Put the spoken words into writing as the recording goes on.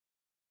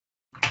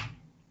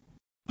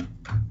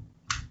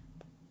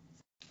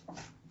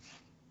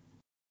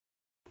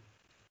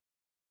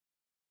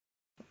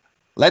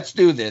Let's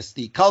do this.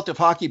 The Cult of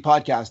Hockey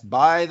podcast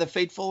by the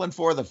faithful and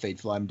for the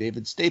faithful. I'm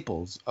David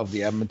Staples of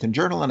the Edmonton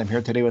Journal, and I'm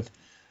here today with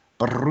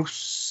Bruce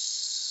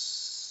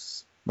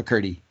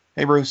McCurdy.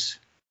 Hey, Bruce.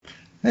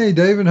 Hey,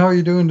 David. How are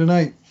you doing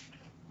tonight?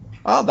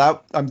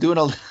 Well, I'm doing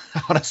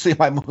honestly,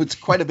 my mood's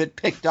quite a bit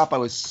picked up.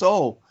 I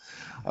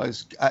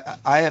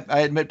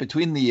admit,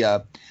 between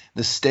the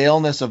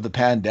staleness of the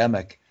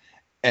pandemic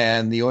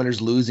and the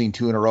Oilers losing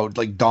 2 in a row,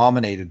 like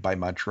dominated by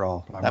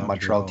Montreal. That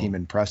Montreal team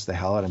impressed the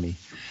hell out of me.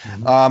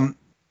 Mm-hmm.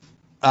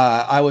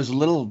 I was a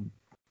little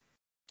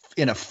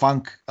in a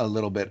funk a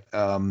little bit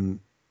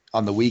on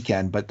the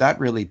weekend, but that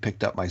really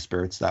picked up my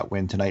spirits, that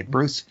win tonight.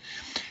 Bruce,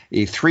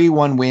 a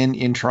 3-1 win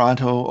in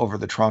Toronto over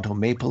the Toronto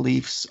Maple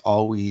Leafs,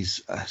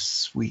 always a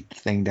sweet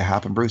thing to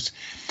happen, Bruce.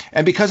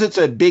 And because it's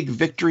a big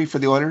victory for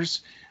the Oilers,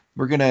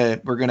 we're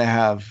gonna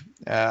have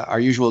our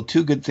usual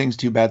 2 good things,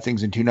 2 bad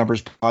things, and 2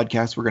 numbers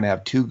podcast. We're gonna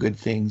have 2 good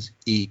things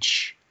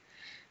each.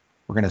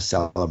 We're gonna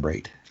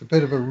celebrate. It's a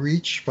bit of a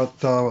reach,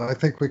 but I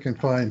think we can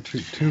find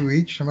two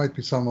each. There might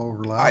be some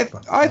overlap.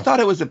 I thought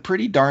it was a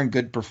pretty darn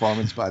good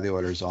performance by the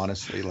Oilers,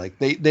 honestly. Like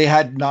they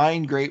had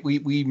 9 great.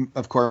 We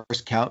of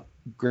course count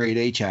grade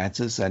A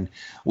chances, and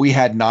we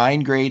had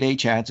 9 grade A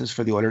chances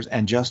for the Oilers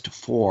and just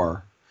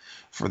 4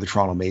 for the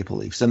Toronto Maple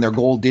Leafs. And their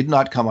goal did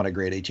not come on a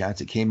grade A chance.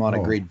 It came on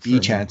a grade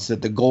B chance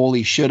that the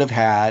goalie should have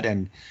had,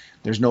 and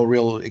there's no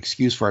real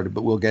excuse for it,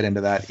 but we'll get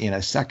into that in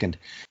a second.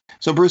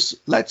 So, Bruce,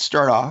 let's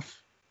start off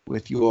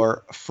with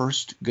your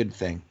first good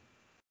thing.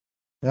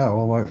 Yeah,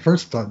 well, my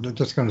first, I'm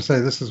just going to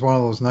say this is one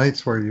of those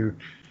nights where you're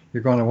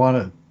going to want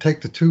to take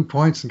the 2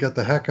 points and get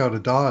the heck out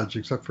of Dodge,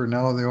 except for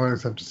now the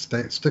Oilers have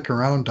to stick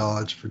around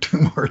Dodge for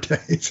 2 more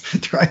days,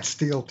 try and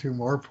steal 2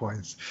 more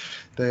points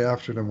day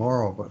after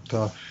tomorrow.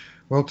 But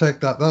we'll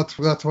take that. That's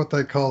what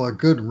they call a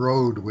good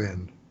road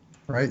win,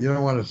 right? You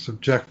don't want to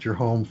subject your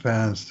home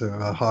fans to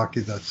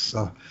hockey that's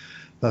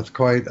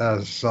quite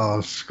as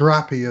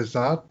scrappy as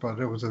that, but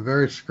it was a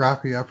very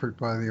scrappy effort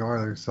by the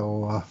Oilers.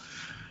 So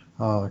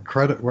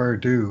credit where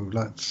due.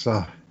 Let's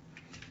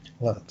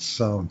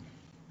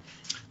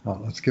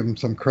give them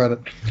some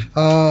credit.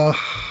 Yeah,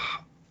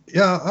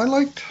 I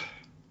liked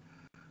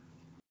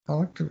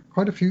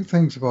quite a few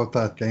things about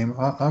that game.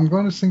 I'm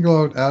going to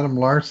single out Adam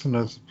Larsson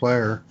as a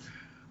player,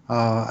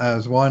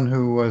 as one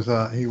who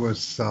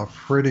was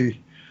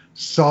pretty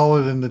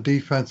solid in the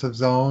defensive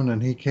zone,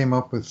 and he came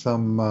up with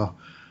some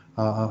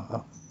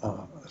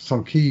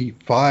key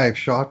 5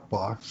 shot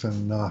blocks,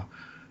 and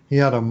he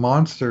had a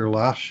monster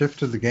last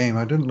shift of the game.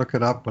 I didn't look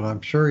it up, but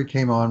I'm sure he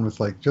came on with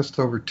like just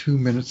over 2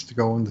 minutes to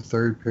go in the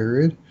third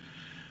period,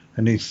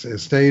 and he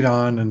stayed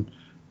on and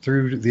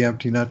threw the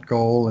empty net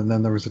goal, and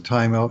then there was a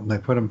timeout, and they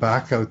put him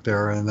back out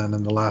there, and then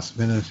in the last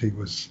minute he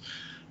was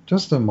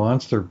just a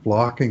monster,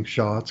 blocking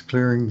shots,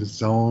 clearing the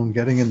zone,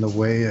 getting in the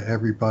way of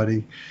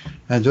everybody,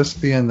 and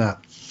just being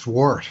that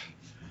thwart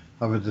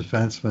of a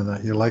defenseman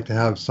that you like to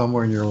have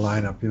somewhere in your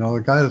lineup. You know,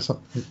 the guy that's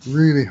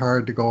really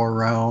hard to go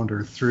around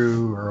or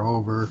through or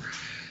over,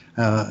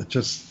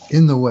 just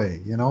in the way,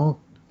 you know,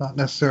 not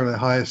necessarily the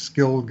highest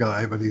skilled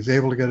guy, but he's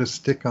able to get a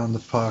stick on the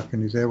puck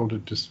and he's able to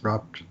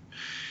disrupt.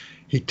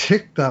 He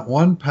ticked that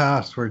one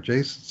pass where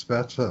Jason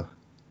Spezza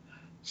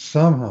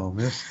somehow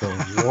missed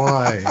the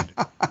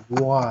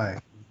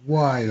wide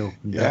open.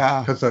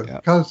 Yeah.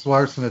 Because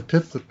Larsson had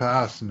tipped the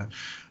pass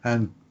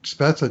and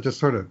Spezza just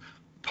sort of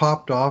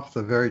popped off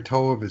the very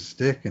toe of his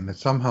stick, and it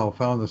somehow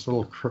found this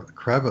little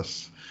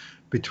crevice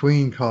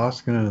between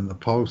Koskinen and the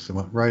post and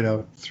went right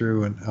out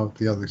through and out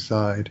the other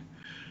side.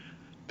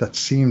 That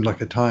seemed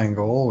like a tying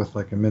goal with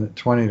like a minute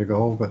 20 to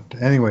go.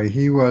 But anyway,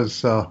 he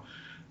was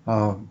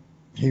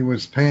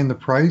paying the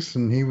price,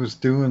 and he was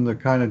doing the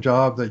kind of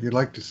job that you'd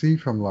like to see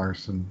from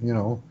Larsson, you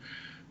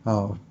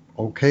know,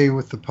 okay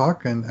with the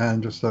puck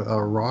and just a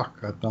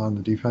rock on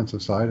the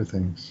defensive side of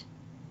things.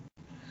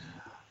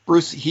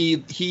 Bruce,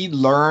 he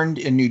learned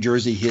in New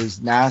Jersey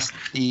his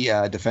nasty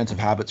defensive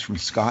habits from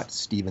Scott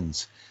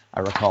Stevens,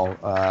 I recall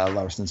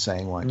Larsson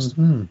saying once.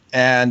 Mm-hmm.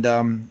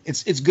 And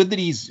it's good that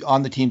he's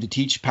on the team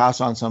to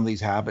pass on some of these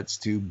habits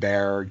to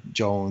Bear,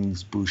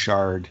 Jones,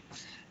 Bouchard,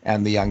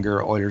 and the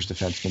younger Oilers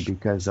defenseman,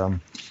 because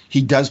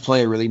he does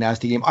play a really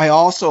nasty game. I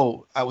was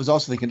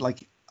also thinking,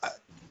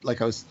 like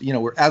I was, you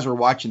know, as we're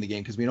watching the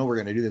game, because we know we're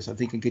going to do this, I'm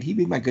thinking, could he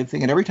be my good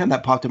thing? And every time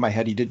that popped in my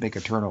head, he did make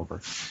a turnover.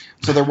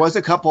 So there was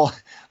a couple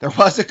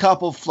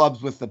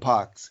flubs with the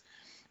puck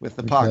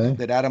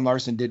that Adam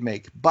Larsson did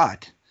make.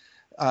 But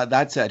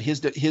that said,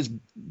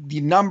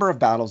 the number of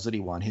battles that he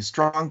won, his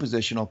strong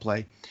positional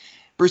play,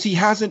 Bruce,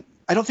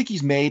 I don't think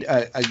he's made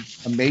a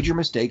major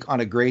mistake on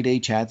a grade A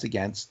chance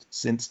against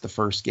since the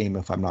first game,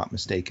 if I'm not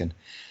mistaken.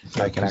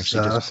 So I can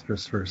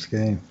disastrous first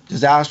game.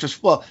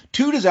 Disastrous. Well,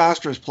 2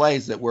 disastrous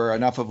plays that were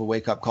enough of a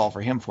wake-up call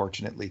for him,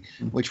 fortunately,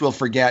 which we'll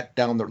forget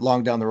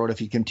long down the road if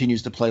he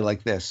continues to play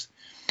like this.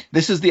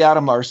 This is the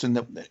Adam Larsson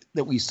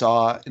that we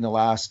saw in the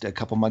last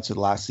couple months of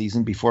the last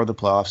season before the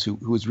playoffs, who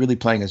was really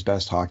playing his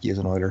best hockey as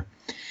an Oiler.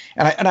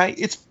 And I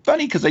it's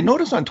funny because I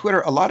noticed on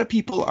Twitter a lot of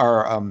people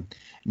are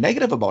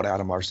negative about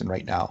Adam Larsson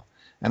right now.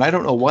 And I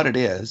don't know what it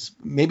is.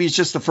 Maybe it's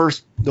just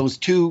those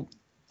 2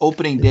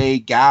 opening day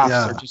gaffes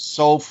are Yeah.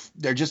 just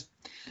they're just,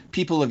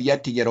 people have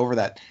yet to get over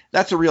that.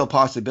 That's a real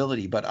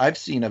possibility, but I've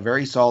seen a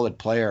very solid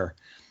player.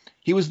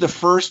 He was the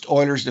first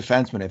Oilers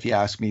defenseman, if you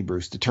ask me,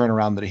 Bruce, to turn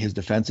around his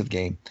defensive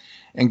game.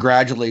 And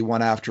gradually,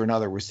 one after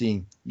another, we're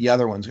seeing the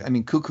other ones. I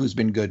mean, Cuckoo's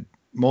been good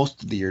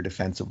most of the year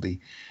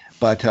defensively,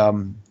 but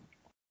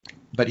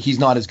he's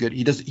not as good.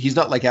 He's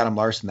not like Adam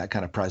Larson, that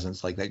kind of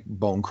presence, like that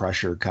bone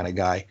crusher kind of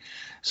guy.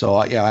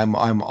 So yeah,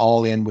 I'm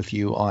all in with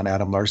you on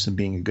Adam Larson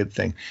being a good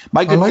thing.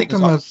 My good thing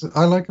is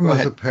I like him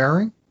as a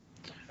pairing.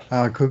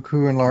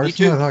 Cuckoo and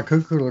Larson. I thought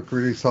Cuckoo looked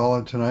really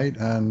solid tonight,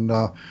 and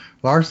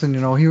Larson,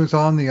 he was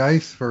on the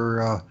ice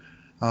for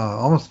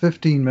almost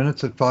 15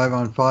 minutes at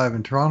 5-on-5,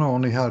 and Toronto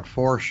only had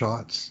 4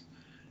 shots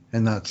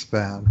in that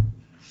span,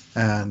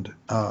 and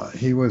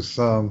he was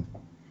also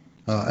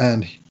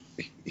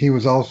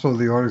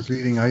the Oilers'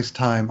 leading ice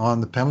time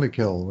on the penalty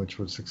kill, which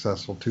was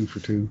successful, 2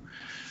 for 2.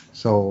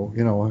 So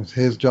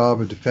his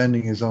job of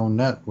defending his own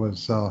net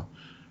was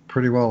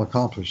pretty well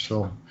accomplished.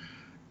 So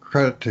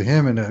credit to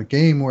him in a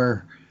game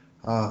where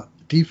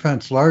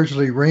defense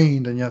largely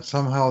reigned, and yet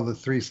somehow the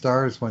 3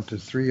 stars went to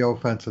 3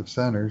 offensive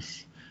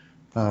centers.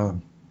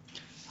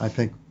 I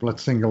think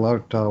let's single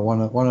out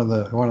one of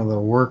the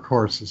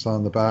workhorses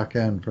on the back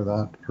end for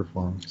that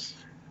performance.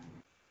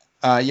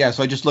 So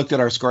I just looked at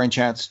our scoring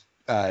chance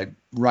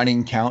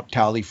running count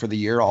tally for the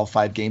year, all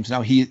 5 games.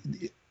 Now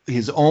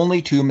his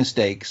only 2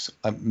 mistakes,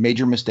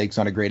 major mistakes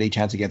on a grade A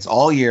chance against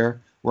all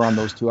year, were on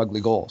those 2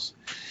 ugly goals.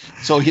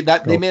 So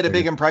they made a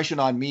big impression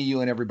on me,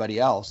 you, and everybody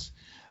else.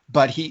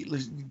 But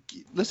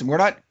listen,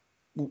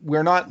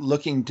 we're not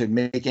looking to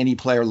make any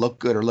player look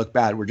good or look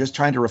bad. We're just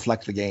trying to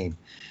reflect the game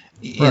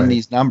in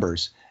these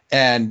numbers.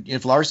 And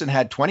if Larson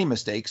had 20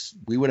 mistakes,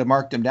 we would have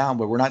marked him down,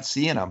 but we're not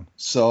seeing them.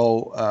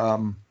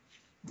 So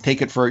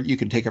you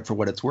can take it for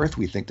what it's worth.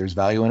 We think there's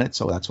value in it,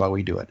 so that's why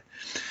we do it.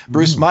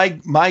 Bruce,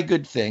 my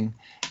good thing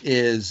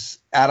is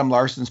Adam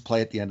Larson's play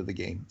at the end of the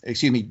game.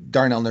 Excuse me,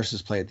 Darnell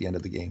Nurse's play at the end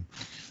of the game.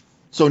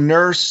 So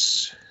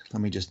Nurse,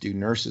 let me just do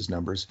Nurse's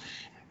numbers.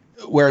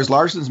 Whereas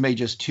Larson's made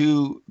just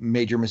 2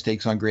 major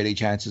mistakes on grade A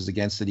chances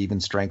against an even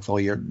strength all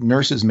year,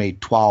 Nurse has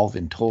made 12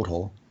 in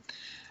total.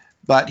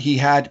 But he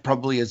had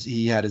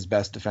his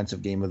best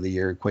defensive game of the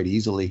year quite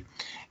easily.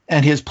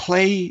 And his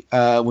play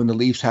when the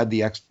Leafs had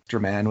the extra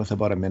man with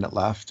about a minute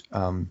left,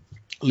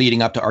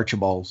 leading up to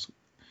Archibald's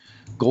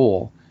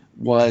goal,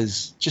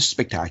 was just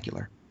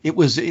spectacular.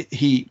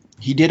 He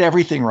did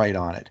everything right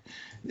on it.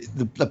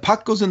 The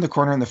puck goes in the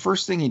corner, and the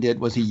first thing he did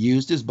was he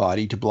used his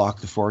body to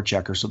block the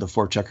forechecker, so the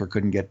forechecker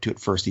couldn't get to it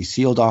first. He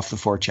sealed off the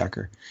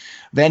forechecker.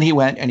 Then he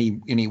went and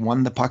he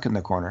won the puck in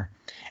the corner.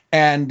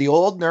 And the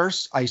old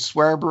Nurse, I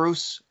swear,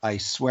 Bruce,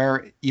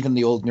 even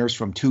the old Nurse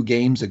from 2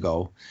 games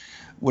ago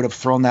would have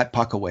thrown that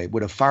puck away,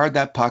 would have fired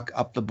that puck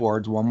up the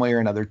boards one way or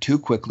another too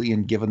quickly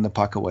and given the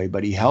puck away.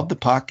 But he held the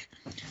puck,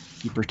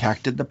 he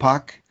protected the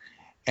puck,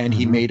 and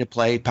he made a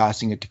play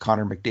passing it to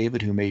Connor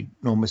McDavid, who made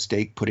no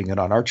mistake putting it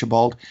on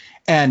Archibald.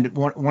 And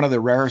one of the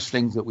rarest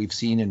things that we've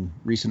seen in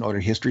recent Oiler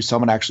history,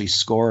 someone actually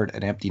scored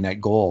an empty net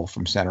goal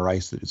from center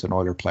ice that is an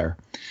Oiler player.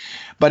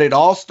 But it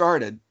all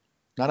started,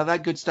 none of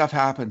that good stuff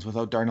happens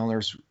without Darnell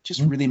Nurse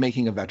just really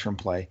making a veteran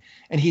play.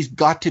 And he's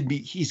got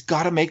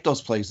to make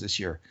those plays this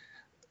year.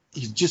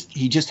 He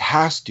just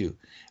has to.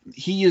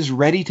 He is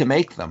ready to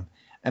make them.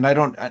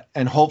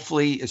 And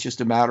hopefully it's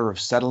just a matter of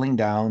settling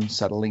down,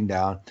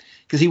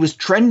 because he was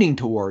trending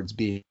towards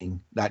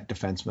being that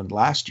defenseman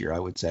last year, I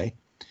would say.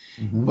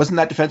 Wasn't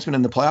that defenseman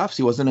in the playoffs?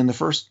 He wasn't in the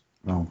first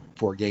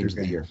 4 games of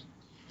the year.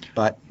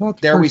 But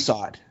we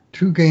saw it.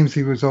 2 games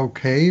he was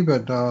okay,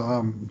 but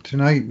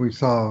tonight we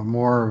saw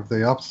more of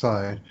the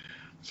upside.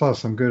 Saw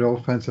some good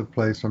offensive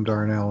plays from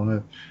Darnell, and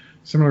a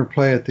similar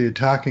play at the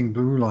attacking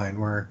blue line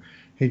where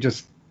he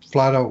just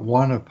flat out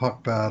won a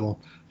puck battle,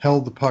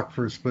 held the puck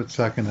for a split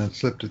second, and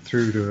slipped it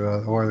through to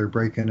Oiler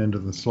breaking into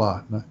the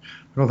slot. And I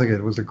don't think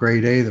it was a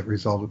grade A that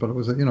resulted, but it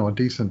was a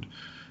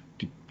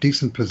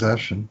decent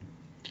possession,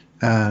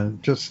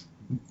 and just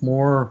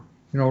more,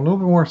 a little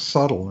bit more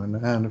subtle.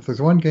 And if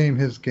there's one thing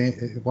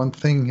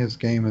his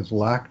game has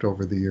lacked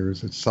over the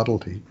years, it's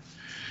subtlety.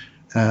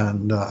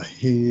 And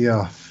he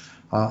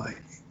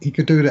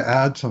could do to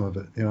add some of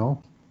it,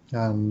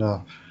 and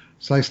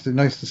it's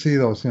nice to see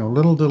those,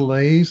 little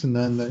delays, and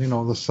then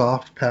the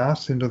soft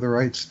pass into the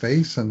right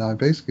space. And I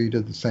basically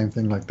did the same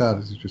thing like that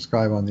as you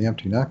describe on the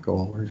empty net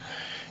goal, where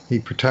he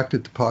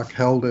protected the puck,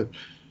 held it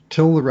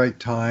till the right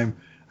time,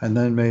 and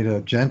then made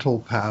a gentle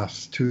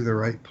pass to the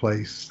right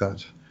place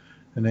that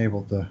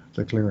enabled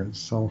the clearance.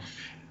 So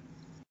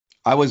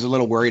I was a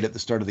little worried at the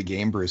start of the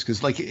game, Bruce, because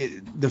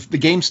the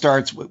game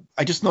starts.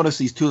 I just noticed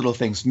these 2 little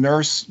things.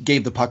 Nurse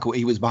gave the puck away.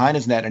 He was behind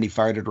his net and he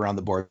fired it around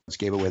the boards,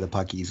 gave away the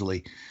puck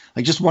easily.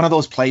 Like just one of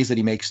those plays that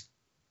he makes,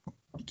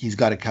 he's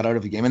got to cut out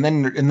of the game. And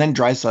then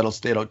Draisaitl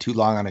stayed out too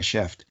long on a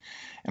shift.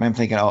 And I'm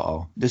thinking,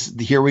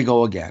 here we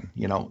go again.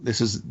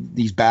 This is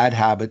these bad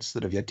habits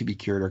that have yet to be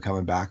cured are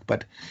coming back,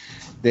 but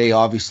they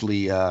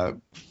obviously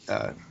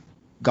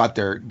got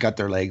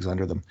their legs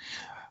under them.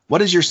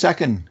 What is your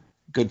second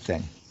good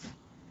thing?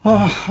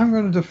 I'm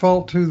going to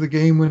default to the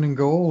game-winning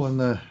goal in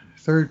the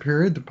third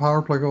period, the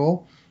power play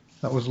goal.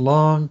 That was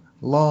long,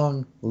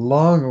 long,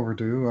 long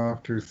overdue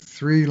after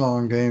 3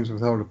 long games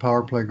without a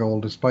power play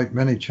goal, despite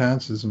many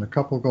chances and a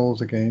couple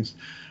goals against,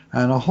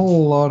 and a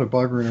whole lot of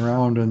buggering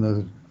around in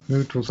the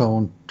neutral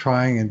zone,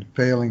 trying and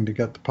failing to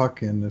get the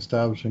puck in,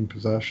 establishing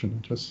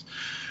possession.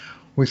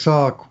 We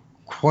saw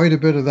quite a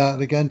bit of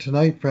that again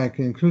tonight,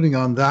 frankly, including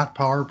on that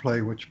power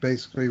play, which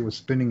basically was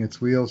spinning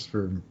its wheels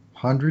for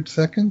 100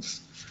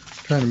 seconds.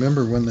 I'm trying to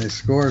remember when they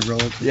scored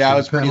relative. Yeah, it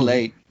was pretty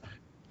late.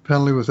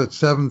 Penalty was at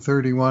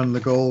 7:31. The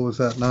goal was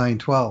at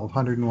 9:12,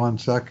 101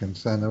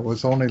 seconds, and it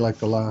was only like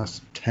the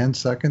last 10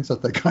 seconds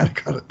that they kind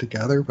of got it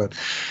together. But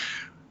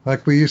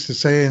like we used to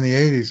say in the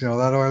 80s,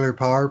 that Oiler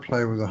power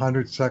play was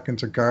 100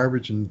 seconds of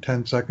garbage and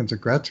 10 seconds of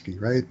Gretzky,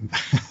 right?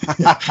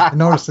 I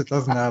noticed it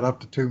doesn't add up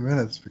to 2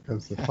 minutes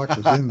because the puck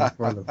was in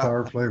before the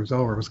power play was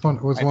over. It was one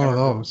of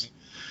those,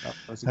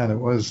 and it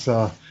was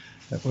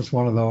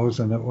one of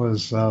those, and it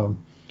was,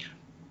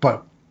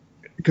 but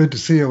good to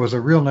see. It was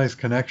a real nice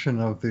connection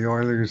of the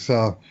Oilers'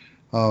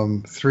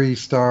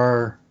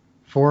 3-star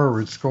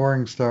forwards,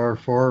 scoring star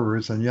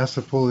forwards, and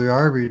Jesse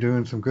Puljujärvi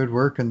doing some good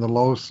work in the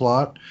low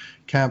slot,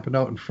 camping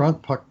out in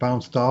front. Puck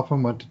bounced off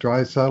him, went to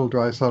Draisaitl.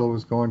 Draisaitl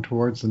was going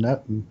towards the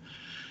net and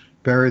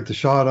buried the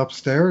shot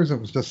upstairs. It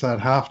was just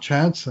that half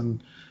chance,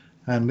 and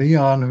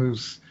Leon,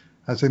 who's,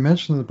 as I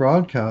mentioned in the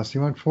broadcast, he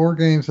went 4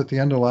 games at the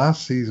end of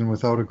last season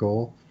without a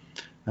goal,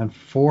 and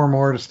 4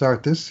 more to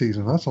start this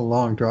season. That's a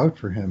long drought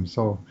for him.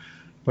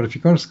 But if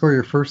you're going to score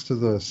your first of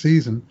the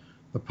season,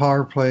 the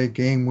power play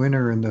game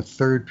winner in the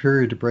third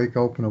period to break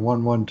open a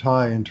 1-1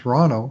 tie in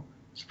Toronto,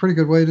 it's a pretty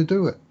good way to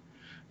do it.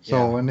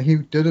 So, and he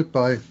did it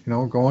by,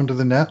 going to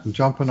the net and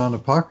jumping on the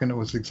puck, and it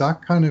was the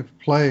exact kind of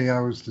play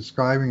I was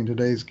describing in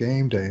today's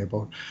game day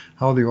about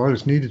how the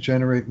Oilers need to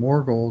generate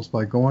more goals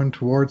by going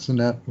towards the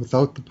net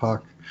without the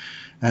puck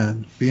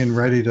and being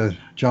ready to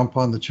jump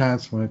on the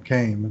chance when it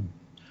came. And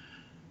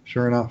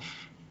sure enough.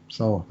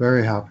 So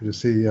very happy to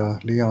see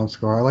Leon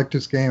score. I liked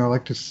his game. I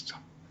liked his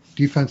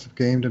defensive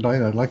game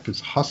tonight. I liked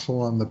his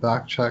hustle on the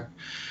back check.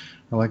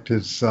 I liked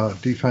his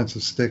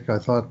defensive stick. I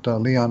thought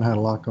Leon had a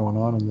lot going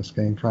on in this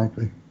game,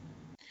 frankly.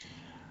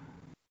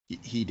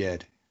 He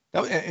did.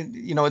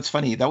 It's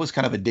funny. That was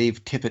kind of a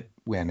Dave Tippett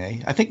win, eh?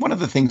 I think one of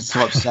the things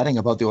so upsetting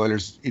about the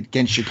Oilers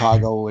against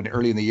Chicago and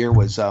early in the year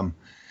was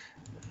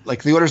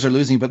like the Oilers are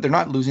losing, but they're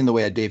not losing the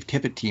way a Dave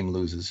Tippett team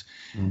loses.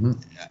 Mm-hmm.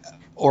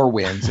 Or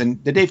wins,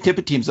 and the Dave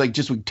Tippett teams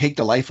just would take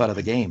the life out of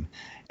the game,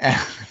 and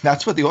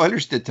that's what the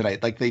Oilers did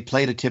tonight. Like they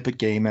played a Tippett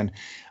game, and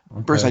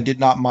Bruce, I did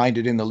not mind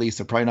it in the least.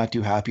 They're probably not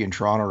too happy in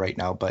Toronto right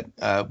now, but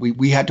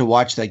we had to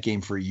watch that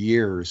game for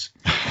years.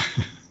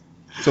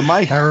 So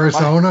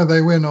Arizona,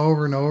 they win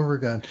over and over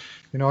again.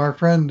 Our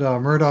friend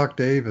Murdoch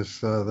Davis,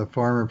 the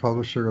former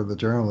publisher of the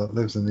Journal that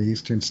lives in the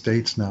Eastern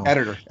States now.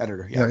 Editor.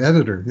 Yeah,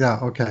 editor. Yeah,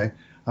 okay.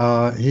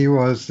 He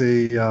was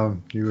you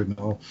would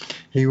know,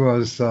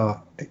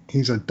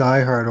 he's a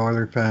diehard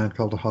Oiler fan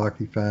called a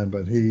hockey fan,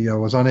 but he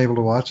was unable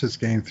to watch this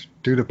game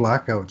due to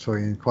blackout, so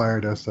he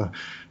inquired as to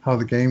how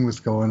the game was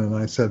going, and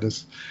I said,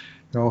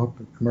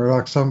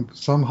 Murdoch,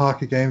 some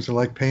hockey games are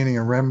like painting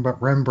a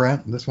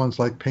Rembrandt, and this one's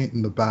like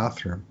painting the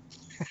bathroom.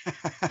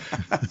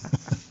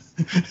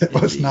 It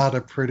was not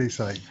a pretty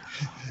sight.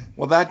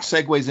 Well, that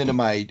segues into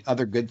my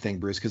other good thing,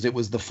 Bruce, because it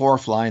was the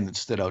fourth line that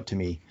stood out to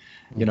me.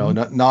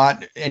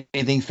 Not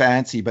anything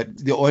fancy, but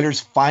the Oilers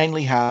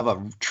finally have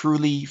a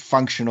truly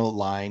functional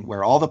line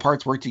where all the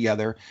parts work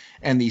together,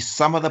 and the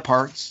sum of the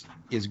parts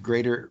is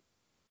greater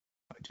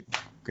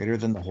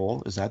than the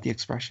whole. Is that the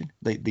expression?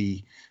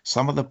 The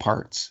sum of the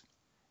parts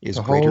is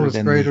greater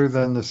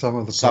than the sum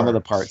of the sum of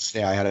the parts.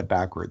 Yeah, I had it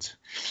backwards.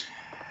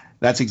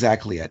 That's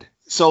exactly it.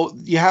 So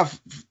you have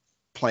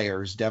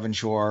players, Devon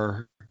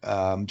Shore,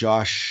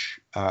 Josh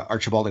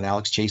Archibald, and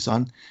Alex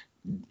Chiasson.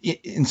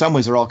 In some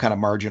ways, they're all kind of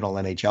marginal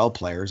NHL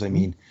players. I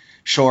mean,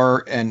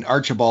 Shore and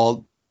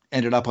Archibald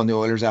ended up on the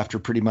Oilers after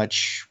pretty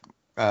much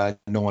no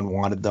one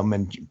wanted them,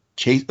 and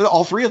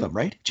all 3 of them,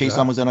 right?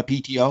 Chiasson was on a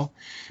PTO.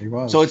 He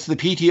was. So it's the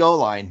PTO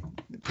line,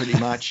 pretty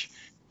much.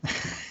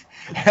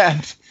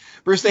 And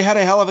Bruce, they had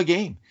a hell of a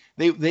game.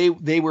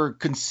 They were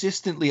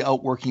consistently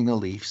outworking the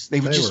Leafs.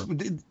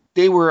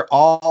 They were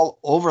all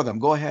over them.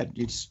 Go ahead.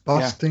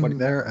 Busting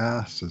their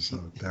asses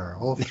out there.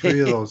 All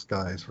 3 of those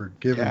guys were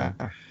giving them.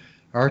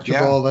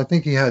 Archibald, I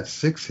think he had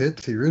 6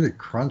 hits. He really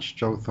crunched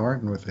Joe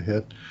Thornton with a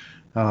hit.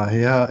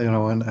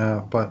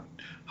 But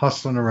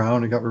hustling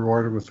around, he got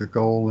rewarded with a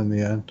goal in the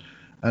end.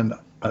 And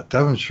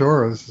Devon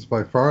Shore, this is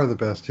by far the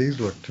best he's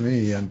looked to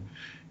me. And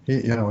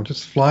he,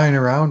 just flying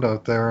around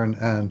out there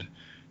and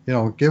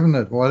given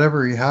it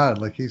whatever he had,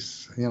 like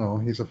he's a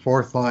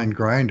 4th line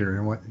grinder,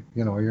 and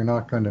you're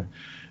not going to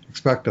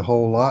expect a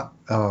whole lot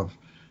of,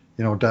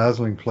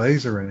 dazzling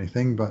plays or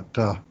anything, but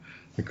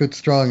a good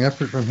strong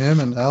effort from him.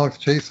 And Alex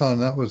Chiasson,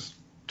 that was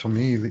to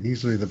me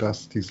easily the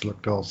best he's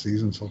looked all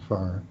season so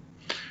far.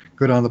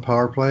 Good on the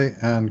power play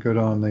and good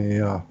on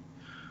the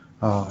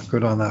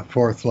good on that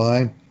 4th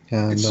line.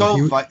 And It's so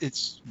he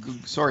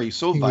was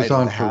vital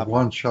on to for have.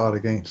 one shot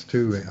against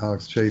two.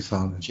 Alex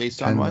Chason in Chase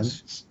 10 on was.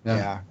 minutes.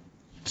 Yeah.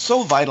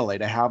 So vitally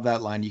to have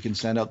that line you can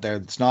send out there.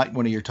 It's not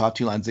one of your top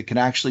two lines that can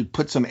actually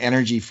put some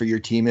energy for your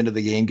team into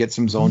the game, get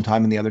some zone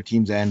time in the other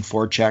team's end,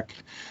 forecheck,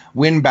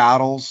 win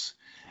battles.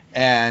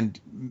 And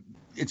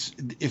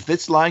if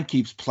this line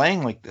keeps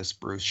playing like this,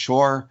 Bruce,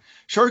 sure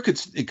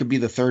it could be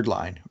the third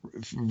line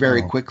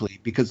very quickly,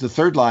 because the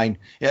third line,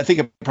 I think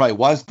it probably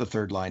was the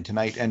third line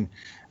tonight, and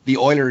the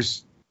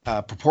Oilers'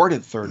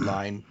 purported third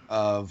line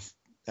of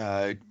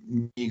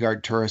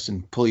Nygaard, Turris,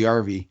 and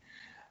Puljujarvi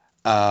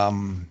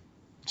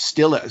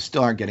still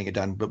aren't getting it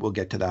done, but we'll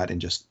get to that in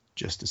just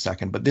a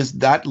second. But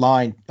that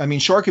line, I mean,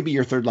 Shore could be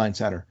your third line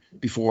center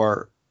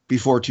before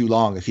too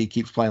long if he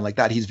keeps playing like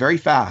that. He's very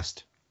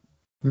fast.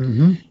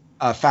 Mm-hmm.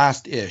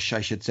 Fast-ish,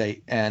 I should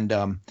say. And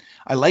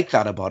I like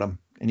that about him.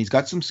 And he's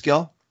got some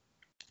skill.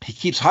 He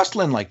keeps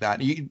hustling like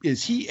that.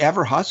 Is he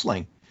ever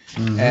hustling?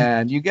 Mm-hmm.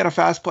 And you get a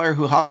fast player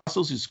who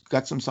hustles, who's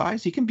got some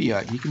size. He can be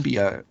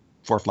a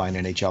fourth line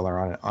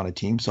NHLer on a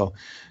team. So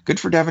good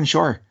for Devin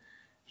Shore.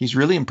 He's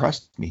really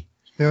impressed me.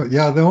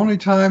 Yeah, the only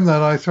time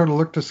that I sort of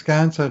looked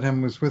askance at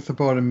him was with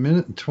about a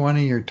minute and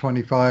 20 or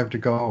 25 to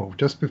go,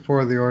 just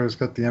before the Oilers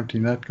got the empty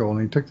net goal.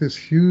 And he took this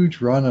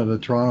huge run at a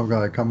Toronto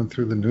guy coming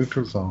through the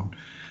neutral zone.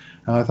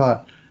 And I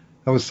thought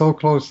that was so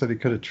close that he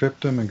could have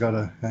tripped him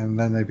and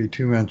then they'd be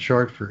two men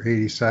short for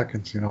 80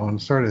 seconds, and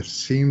it sort of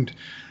seemed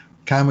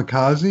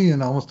kamikaze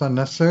and almost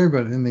unnecessary,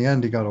 but in the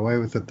end he got away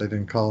with it. They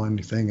didn't call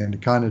anything, and he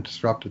kind of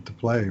disrupted the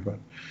play, but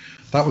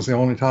that was the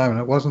only time, and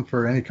it wasn't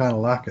for any kind of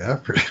lack of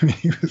effort. I mean,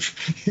 he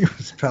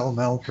was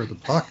pell-mell for the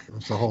puck. It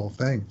was the whole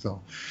thing.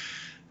 So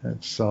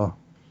it's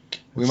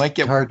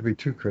hard to be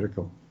too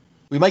critical.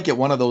 We might get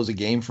one of those a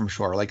game from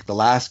Shore, like the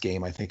last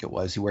game, I think it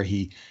was, where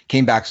he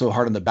came back so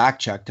hard on the back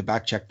check to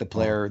back check the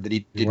player that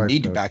he didn't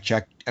need to back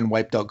check, and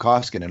wiped out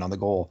Koskinen on the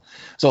goal.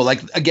 So,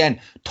 again,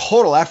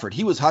 total effort.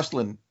 He was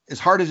hustling as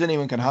hard as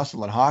anyone can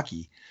hustle in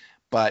hockey,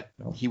 but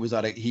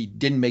he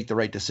didn't make the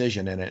right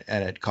decision, and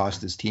it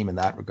cost his team in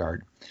that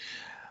regard.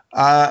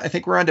 I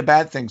think we're on to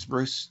bad things,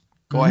 Bruce.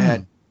 Go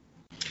ahead.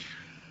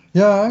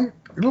 Yeah,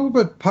 a little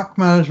bit puck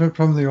management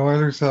from the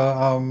Oilers.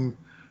 A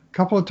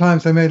couple of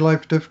times they made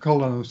life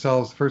difficult on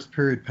themselves. First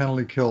period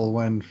penalty kill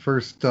when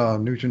first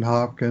Nugent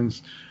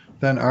Hopkins,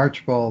 then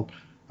Archibald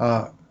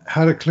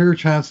had a clear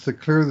chance to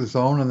clear the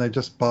zone, and they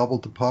just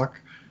bobbled the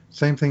puck.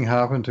 Same thing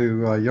happened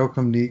to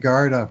Joachim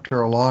Nygaard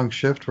after a long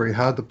shift where he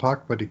had the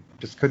puck, but he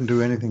just couldn't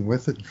do anything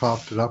with it and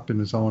coughed it up in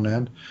his own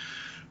end.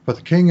 But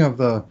the king of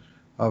the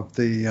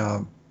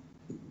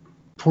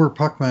poor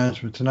puck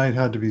management tonight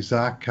had to be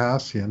Zach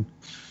Kassian,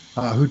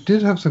 who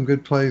did have some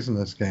good plays in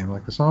this game.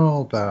 It's not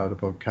all bad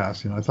about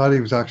Kassian. I thought he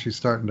was actually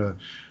starting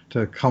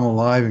to come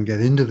alive and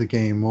get into the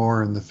game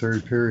more in the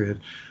third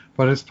period.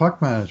 But his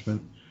puck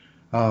management,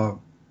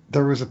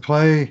 there was a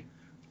play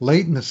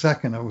late in the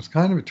second. It was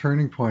kind of a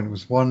turning point. It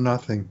was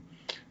 1-0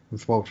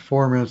 with about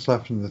 4 minutes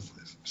left in the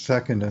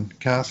second, and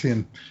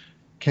Kassian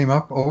came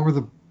up over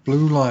the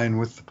blue line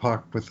with the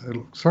puck with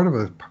sort of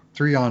a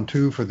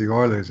 3-on-2 for the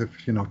Oilers. If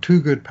two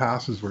good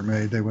passes were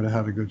made, they would have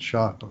had a good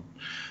shot. But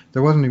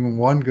there wasn't even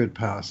one good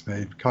pass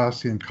made.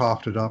 Kassian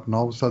coughed it up, and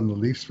all of a sudden the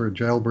Leafs were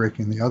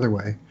jailbreaking the other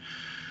way.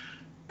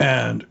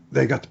 And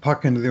they got the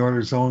puck into the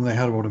Oilers zone. They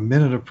had about a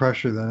minute of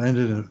pressure that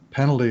ended in a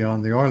penalty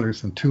on the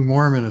Oilers, and 2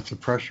 more minutes of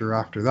pressure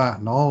after that.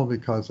 And all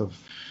because of,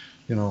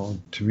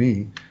 to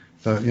me,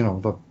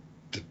 the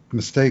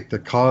mistake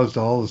that caused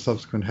all the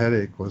subsequent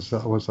headache was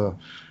a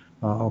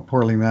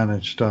poorly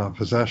managed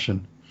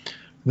possession.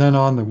 Then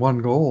on the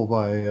one goal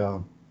by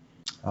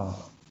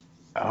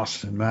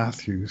Austin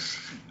Matthews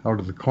out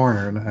of the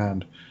corner,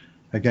 and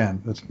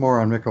again, it's more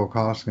on Mikko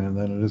Koskinen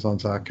than it is on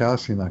Zach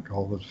Kassian, that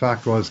goal. But the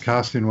fact was,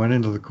 Kassian went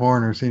into the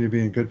corner, seemed to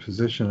be in good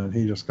position, and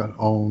he just got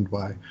owned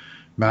by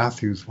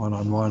Matthews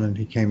one-on-one, and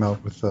he came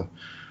out with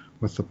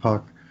the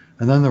puck.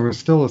 And then there was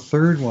still a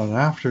third one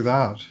after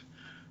that,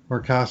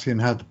 where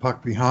Kassian had the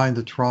puck behind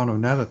the Toronto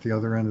net at the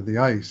other end of the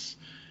ice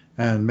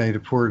and made a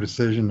poor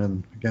decision.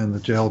 And again, the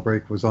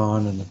jailbreak was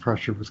on, and the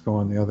pressure was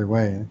going the other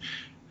way.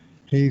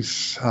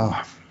 He's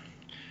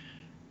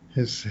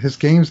his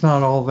game's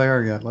not all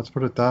there yet. Let's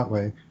put it that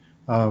way.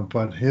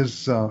 But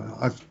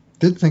I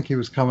did think he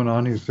was coming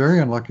on. He was very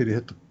unlucky to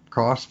hit the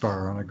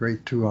crossbar on a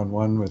great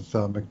 2-on-1 with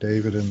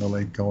McDavid in the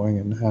late going,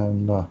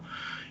 and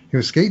he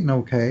was skating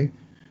okay.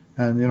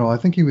 And I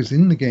think he was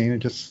in the game.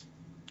 Just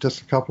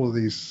a couple of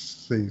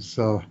these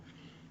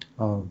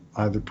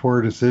either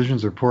poor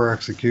decisions or poor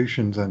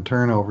executions and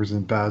turnovers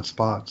in bad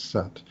spots.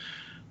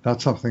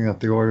 That's something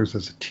that the Oilers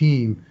as a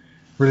team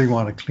really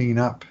want to clean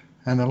up.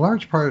 And in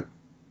large part,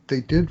 they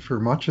did for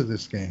much of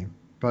this game,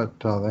 but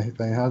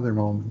they had their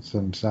moments,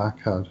 and Zach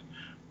had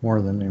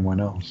more than anyone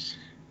else.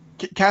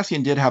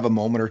 Kassian did have a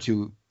moment or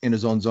two in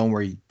his own zone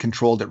where he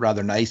controlled it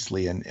rather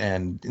nicely,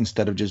 and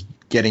instead of just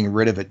getting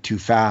rid of it too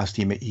fast,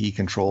 he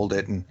controlled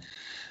it. And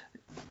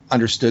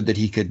understood that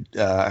he could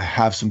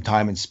have some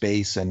time and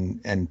space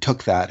and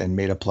took that and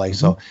made a play.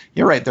 So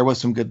you're right. There was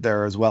some good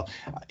there as well.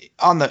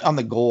 On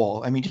the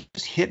goal, I mean,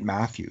 just hit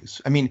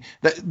Matthews. I mean,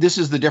 this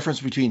is the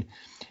difference between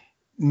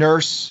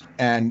Nurse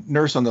on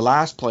the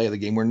last play of the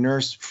game, where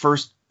Nurse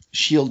first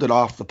shielded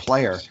off the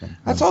player.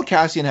 That's all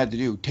Kassian had to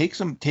do.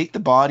 Take the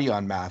body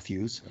on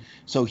Matthews,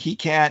 so he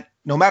can't.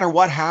 No matter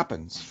what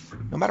happens,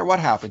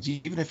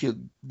 even if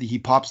he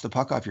pops the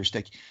puck off your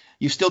stick,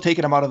 you've still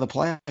taken him out of the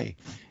play.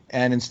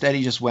 And instead,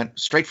 he just went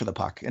straight for the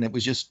puck, and it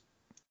was just,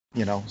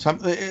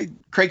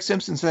 Craig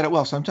Simpson said it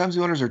well. Sometimes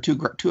the Oilers are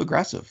too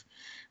aggressive,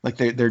 like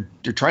they're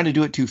trying to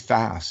do it too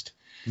fast.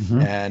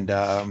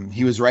 And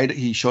he was right.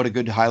 He showed a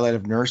good highlight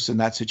of Nurse in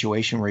that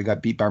situation where he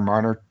got beat by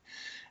Marner,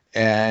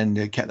 and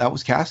that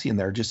was Kassian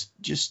there.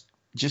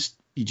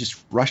 He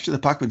just rushed to the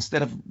puck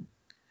instead of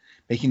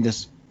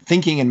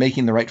thinking and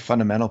making the right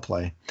fundamental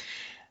play.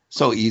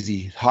 So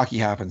easy. Hockey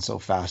happens so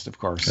fast, of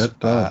course. It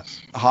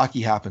does.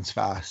 Hockey happens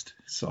fast.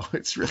 So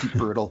it's really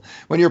brutal.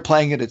 When you're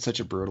playing it, it's such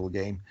a brutal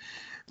game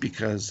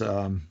because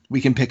we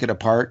can pick it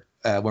apart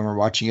when we're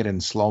watching it in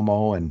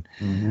slow-mo.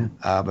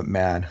 But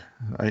man,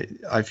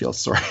 I feel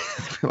sorry.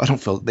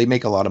 They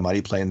make a lot of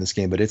money playing this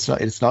game, but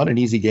it's not an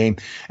easy game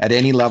at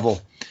any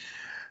level.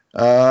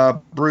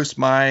 Bruce,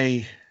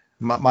 my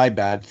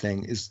bad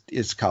thing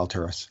is Kyle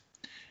Turris.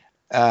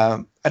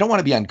 I don't want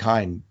to be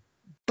unkind,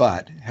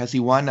 but has he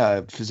won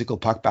a physical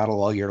puck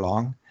battle all year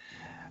long?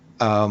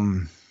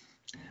 I'm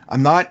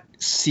not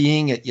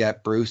seeing it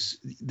yet, Bruce.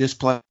 This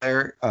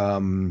player,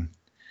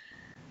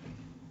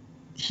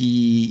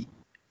 he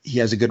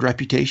has a good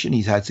reputation.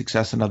 He's had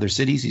success in other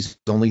cities. He's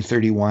only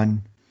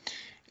 31.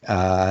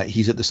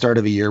 He's at the start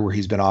of a year where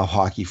he's been off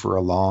hockey for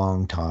a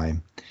long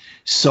time.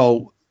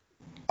 So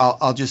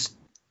I'll just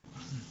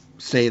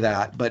say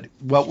that. But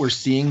what we're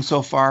seeing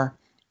so far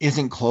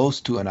isn't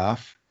close to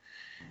enough.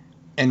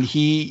 And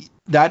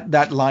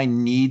that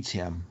line needs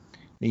him.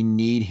 They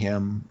need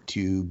him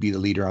to be the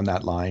leader on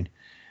that line.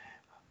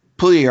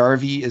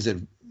 Puljujarvi is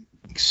an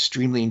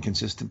extremely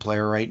inconsistent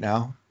player right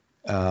now.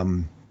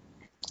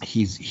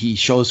 He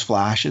shows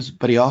flashes,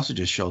 but he also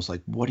just shows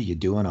like, what are you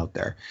doing out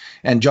there?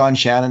 And John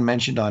Shannon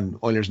mentioned on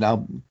Oilers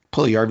Now,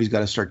 Puljujarvi's got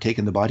to start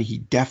taking the body. He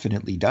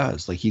definitely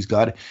does. Like he's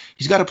got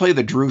to play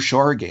the Drew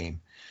Shore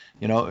game.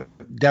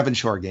 Devon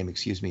Shore game,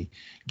 excuse me.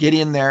 Get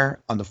in there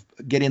on the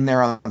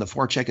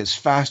forecheck as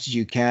fast as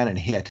you can and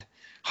hit,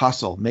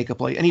 hustle, make a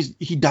play. And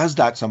he does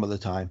that some of the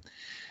time,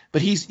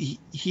 but he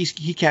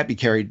can't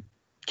be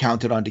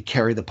counted on to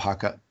carry the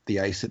puck up the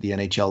ice at the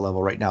NHL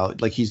level right now.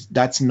 Like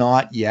that's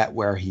not yet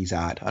where he's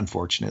at,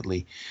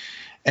 unfortunately.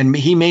 And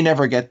he may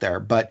never get there,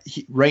 but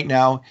right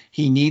now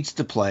he needs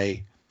to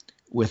play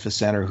with a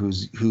center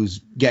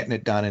who's getting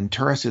it done. And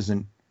Turris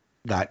isn't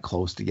that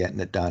close to getting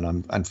it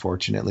done.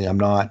 Unfortunately, I'm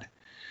not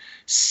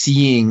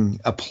seeing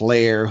a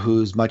player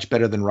who's much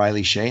better than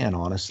Riley Sheahan,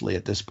 honestly,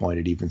 at this point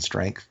at even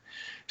strength.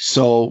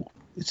 So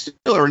it's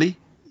still early.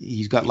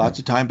 He's got lots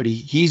of time, but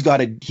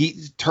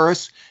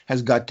Turris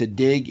has got to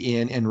dig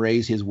in and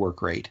raise his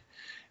work rate.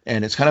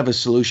 And it's kind of a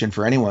solution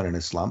for anyone in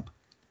a slump,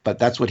 but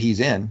that's what he's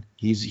in.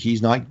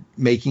 He's not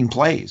making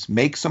plays.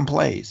 Make some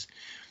plays.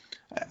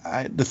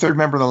 The third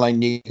member of the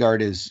line,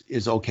 Nygaard,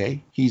 is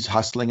okay. He's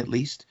hustling at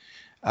least.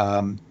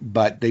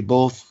 But they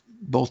both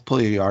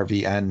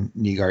Puljujarvi and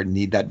Nygaard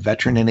need that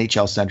veteran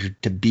NHL center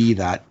to be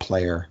that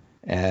player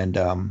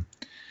and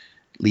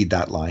lead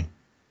that line.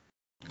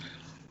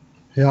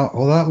 Yeah,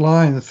 well, that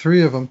line, the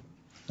three of them,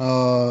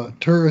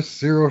 Turris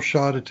 0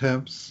 shot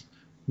attempts,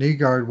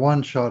 Nygaard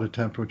 1 shot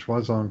attempt, which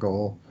was on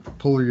goal,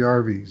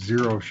 Puljujarvi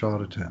 0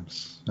 shot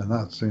attempts, and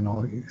that's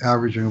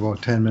averaging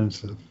about 10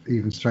 minutes of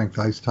even strength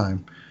ice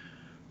time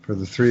for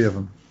the three of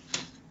them.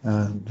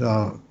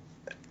 And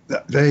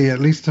they, at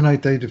least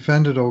tonight, they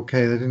defended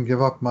okay. They didn't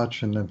give up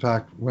much. And in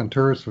fact, when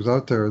Turris was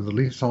out there, the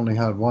Leafs only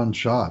had 1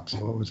 shot.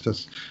 So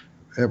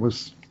it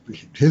was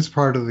his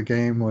part of the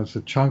game was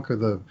a chunk of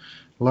the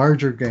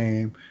larger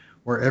game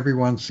where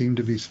everyone seemed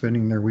to be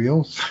spinning their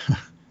wheels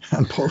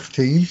on both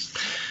teams.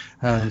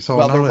 And so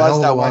not a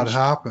hell of a lot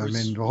happened. I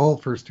mean, the whole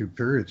first 2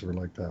 periods were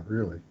like that,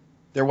 really.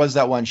 There was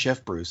that one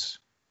shift, Bruce,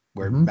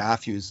 where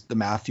the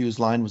Matthews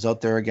line was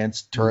out there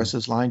against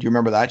Turris's line. Do you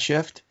remember that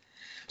shift?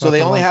 So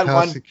they only had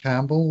Cassie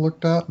Campbell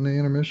looked at in the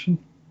intermission.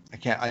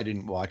 I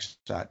didn't watch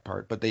that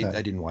part, but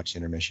I didn't watch the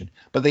intermission.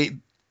 But they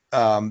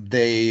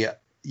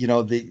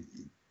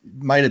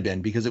might have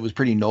been because it was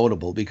pretty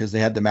notable because they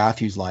had the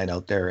Matthews line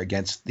out there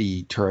against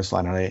the Turris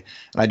line. And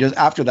I just,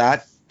 after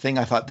that thing,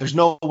 I thought there's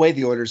no way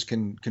the Oilers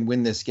can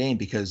win this game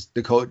because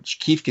the coach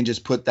Keefe can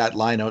just put that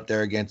line out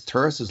there against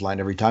Turris's line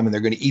every time and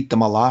they're going to eat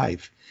them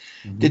alive.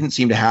 Didn't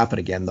seem to happen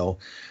again though.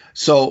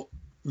 So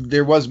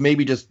there was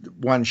maybe just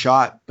 1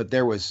 shot, but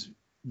that was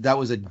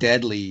a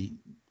deadly,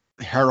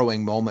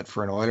 harrowing moment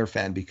for an Oiler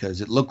fan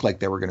because it looked like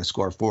they were going to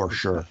score for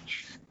sure.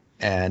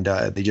 And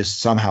they just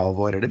somehow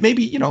avoided it.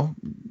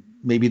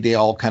 Maybe they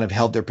all kind of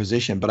held their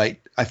position, but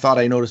I thought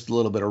I noticed a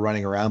little bit of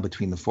running around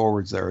between the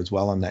forwards there as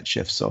well on that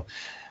shift. So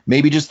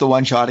maybe just the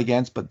 1 shot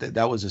against, but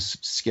that was a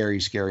scary,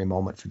 scary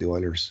moment for the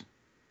Oilers.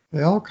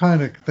 They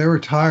were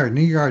tired.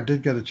 Nygaard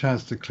did get a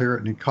chance to clear it,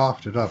 and he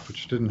coughed it up,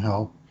 which didn't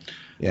help.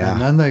 And Yeah.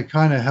 then they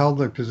kind of held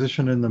their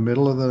position in the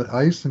middle of the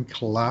ice and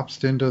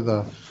collapsed into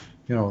the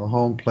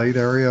home plate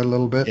area a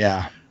little bit.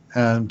 Yeah.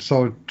 And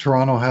so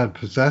Toronto had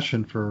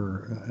possession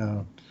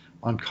for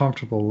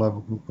uncomfortable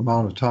level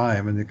amount of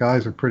time, and the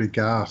guys are pretty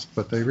gassed,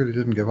 but they really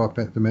didn't give up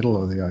at the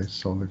middle of the ice.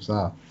 So there's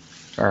that.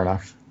 Fair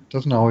enough.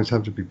 Doesn't always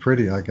have to be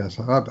pretty, I guess.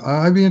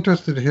 I'd be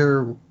interested to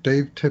hear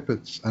Dave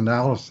Tippett's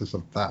analysis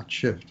of that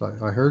shift.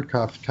 I heard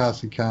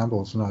Cassie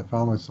Campbell's, and I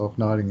found myself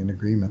nodding in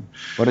agreement.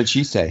 What did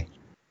she say?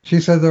 She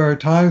said there are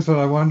times that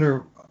I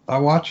wonder. I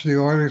watch the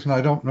Oilers and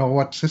I don't know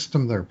what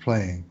system they're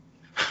playing.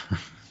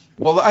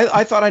 Well,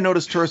 I thought I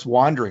noticed tourists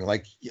wandering.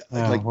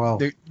 Well,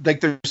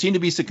 there seemed to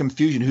be some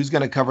confusion. Who's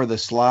going to cover the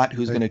slot?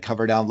 Who's going to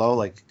cover down low?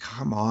 Like,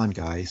 come on,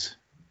 guys.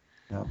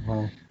 yeah,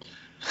 well,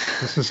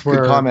 this is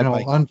where comment,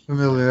 Mike.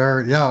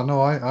 unfamiliarity. Yeah,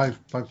 no, I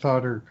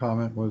thought her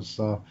comment was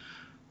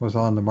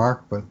on the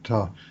mark, but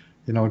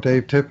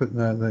Dave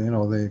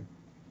Tippett,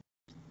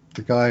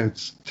 the guy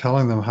that's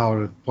telling them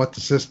what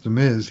the system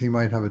is, he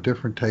might have a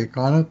different take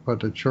on it,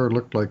 but it sure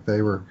looked like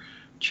they were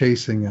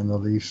chasing and the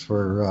Leafs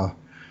were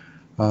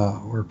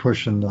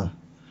pushing the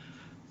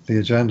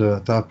agenda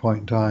at that point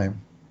in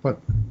time. But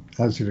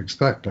as you'd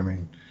expect, I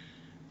mean,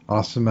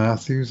 Austin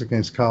Matthews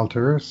against Kyle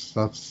Turris,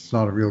 that's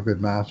not a real good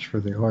match for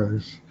the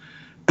Oilers.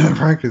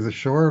 Frankly, the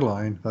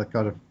Shoreline that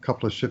got a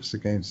couple of shifts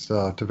against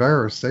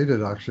Tavares, they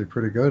did actually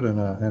pretty good in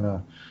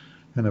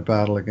a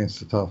battle against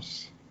the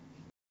Tufts.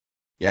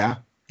 Yeah,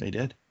 they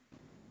did.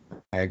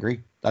 I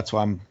agree. That's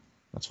why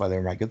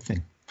they're my good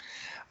thing.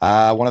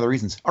 One of the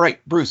reasons. All right,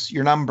 Bruce,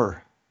 your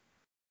number.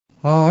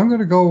 I'm going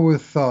to go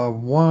with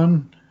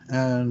 1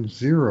 and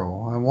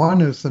 0. And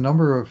 1 is the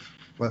number of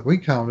what we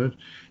counted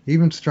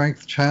even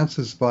strength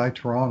chances by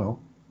Toronto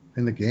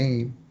in the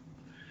game.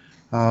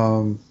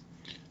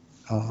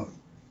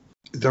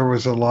 There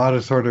was a lot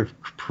of sort of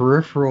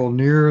peripheral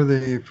near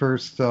the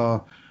first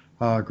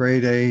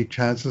grade A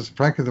chances.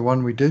 Frankly, the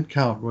one we did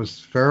count was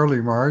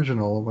fairly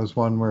marginal. It was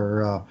one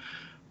where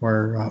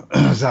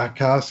Zach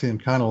Cassian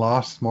kind of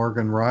lost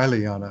Morgan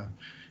Riley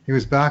he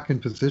was back in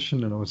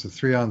position and it was a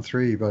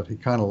 3-on-3, but he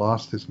kind of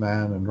lost his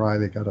man and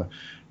Riley got a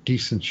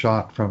decent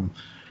shot from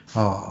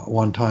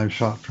one-time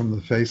shot from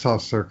the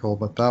face-off circle,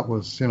 but that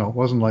was, it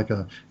wasn't like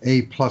a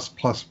A+++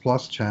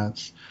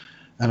 chance.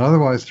 And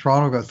otherwise,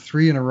 Toronto got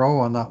 3 in a row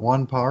on that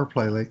one power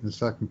play late in the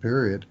second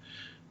period.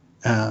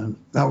 And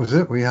that was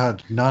it. We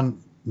had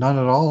none at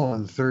all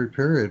in the third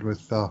period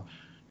with, they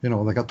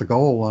got the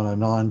goal on a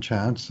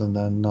non-chance and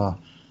then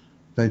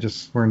they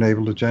just weren't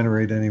able to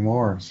generate any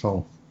more.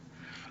 So,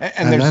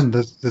 and then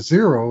the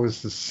 0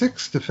 is the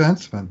 6th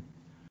defenseman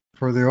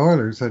for the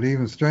Oilers at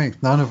even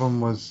strength. None of them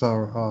was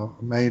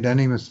made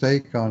any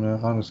mistake on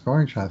a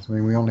scoring chance. I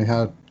mean, we only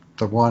had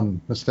the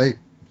one mistake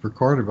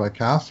recorded by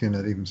Cassian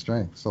at even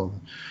strength. So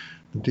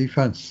the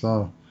defense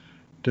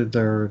did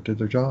their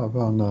job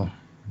on the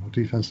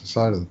defensive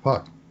side of the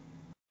puck.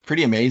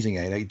 Pretty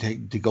amazing,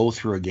 to go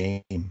through a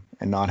game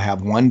and not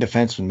have one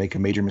defenseman make a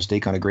major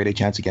mistake on a grade A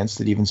chance against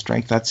at even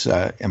strength. That's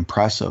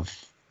impressive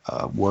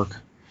work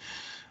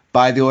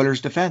by the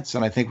Oilers defense.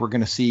 And I think we're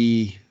going to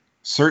see,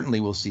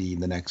 certainly we'll see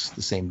the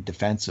same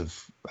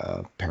defensive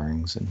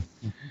pairings. And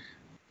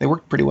they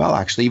worked pretty well,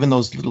 actually. Even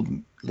those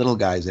little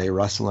guys,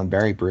 Russell and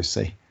Barry, Bruce,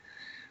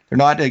 they're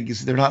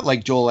not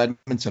like Joel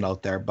Edmondson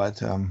out there,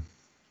 but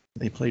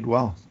they played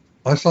well.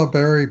 I saw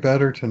Barry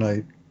better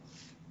tonight.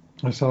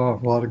 I saw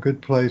a lot of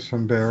good plays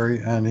from Barry,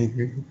 and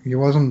he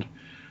wasn't,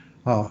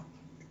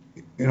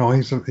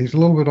 he's a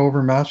little bit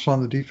overmatched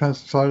on the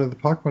defensive side of the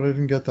puck, but I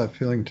didn't get that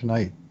feeling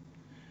tonight.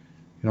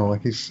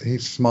 Like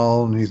he's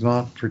small and he's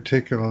not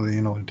particularly,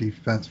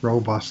 a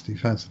robust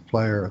defensive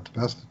player at the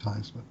best of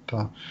times,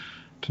 but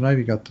tonight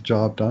he got the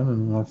job done,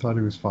 and I thought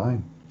he was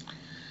fine.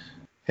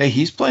 Hey,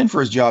 he's playing for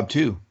his job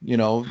too.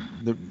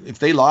 If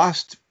they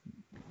lost,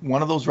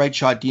 one of those right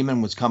shot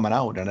demon was coming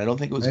out, and I don't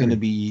think it was going to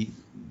be.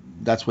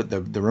 That's what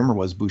the rumor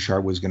was.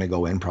 Bouchard was going to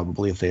go in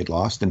probably if they had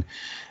lost, and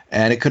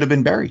it could have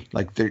been Barry.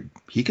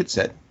 He could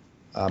sit.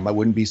 I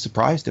wouldn't be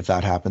surprised if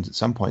that happens at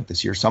some point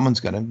this year.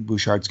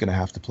 Bouchard's going to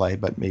have to play,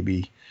 but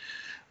maybe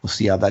we'll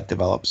see how that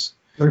develops.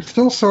 They're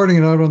still sorting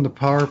it out on the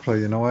power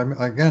play. I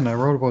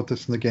wrote about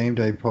this in the game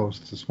day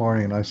post this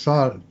morning, and I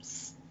saw it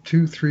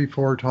 2, 3,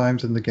 4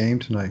 times in the game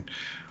tonight,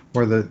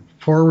 where the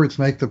forwards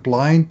make the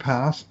blind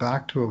pass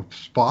back to a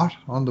spot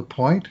on the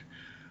point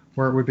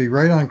where it would be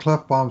right on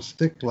Klefbom's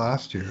stick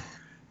last year.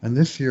 And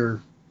this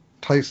year,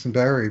 Tyson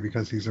Barrie,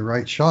 because he's a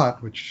right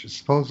shot, which is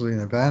supposedly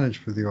an advantage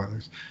for the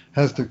Oilers,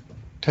 has to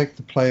take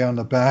the play on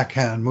the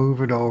backhand,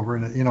 move it over,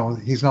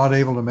 and he's not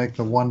able to make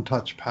the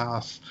one-touch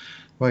pass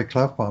by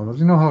Klefbom.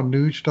 You know how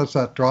Nuge does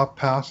that drop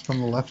pass from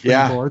the left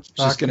wing boards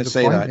back just going to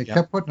say point? that. He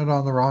kept putting it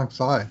on the wrong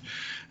side,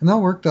 and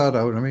they'll work that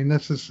out. I mean,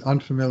 this is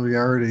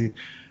unfamiliarity,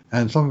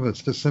 and some of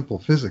it's just simple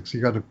physics.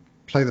 You got to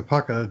play the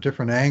puck at a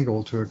different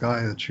angle to a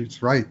guy that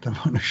shoots right than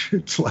one who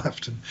shoots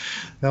left, and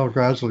they'll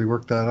gradually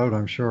work that out,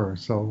 I'm sure.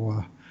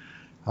 So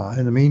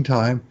in the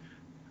meantime,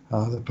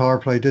 the power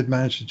play did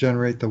manage to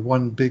generate the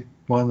one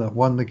one that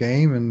won the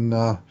game, and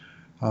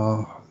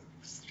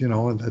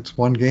it's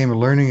one game, a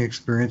learning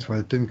experience, but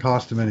it didn't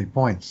cost him any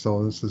points.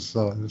 So this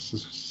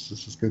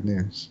is good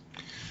news.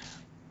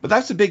 But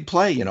that's a big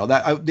play,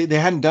 that they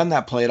hadn't done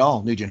that play at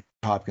all, Nugent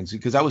Hopkins,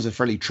 because that was a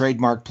fairly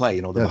trademark play,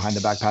 the behind the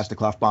back pass to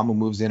Klefbom, who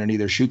moves in and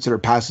either shoots it or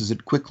passes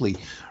it quickly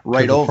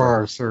right over.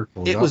 Far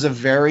circle. It was a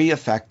very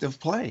effective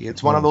play.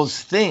 It's one of those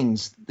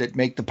things that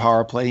make the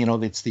power play,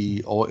 it's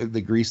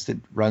the grease that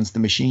runs the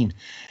machine.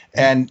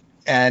 And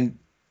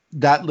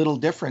that little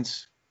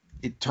difference,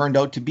 it turned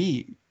out to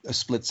be a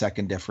split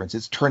second difference.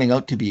 It's turning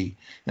out to be.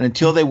 And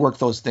until they work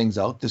those things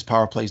out, this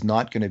power play is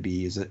not going to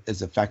be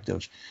as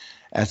effective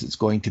as it's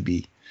going to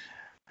be.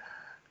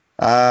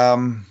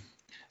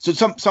 So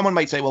someone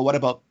might say, well, what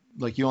about,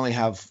 like, you only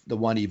have the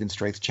one even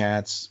strength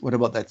chance? What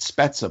about that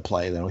Spezza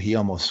play, though? He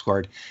almost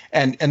scored.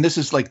 And this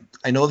is, like,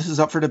 I know this is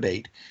up for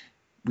debate.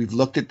 We've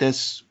looked at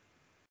this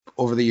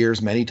over the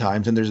years many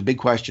times, and there's a big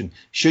question.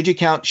 Should you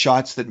count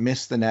shots that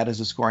miss the net as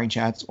a scoring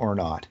chance or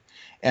not?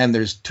 And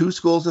there's two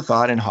schools of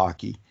thought in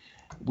hockey.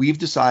 We've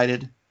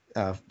decided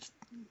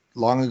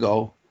long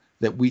ago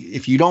that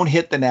if you don't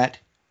hit the net,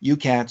 you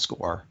can't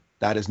score.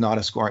 That is not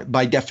a scoring.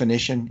 By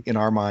definition, in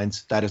our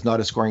minds, that is not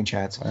a scoring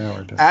chance.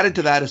 Added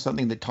to that is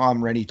something that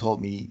Tom Rennie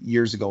told me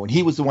years ago, and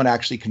he was the one who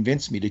actually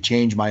convinced me to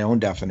change my own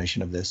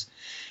definition of this.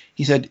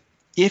 He said,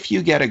 if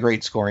you get a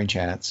great scoring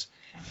chance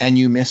and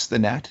you miss the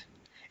net,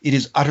 it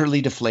is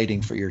utterly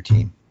deflating for your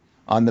team.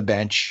 On the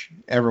bench,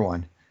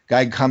 everyone.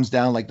 Guy comes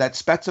down like that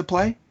Spezza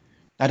play,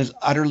 that is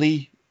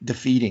utterly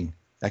defeating.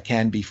 That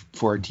can be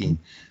for a team.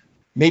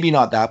 Maybe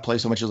not that play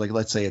so much as, like,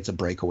 let's say it's a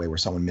breakaway where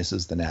someone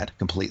misses the net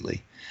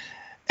completely.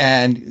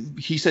 And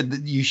he said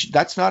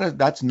that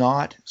that's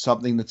not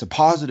something that's a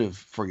positive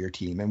for your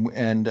team.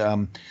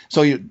 And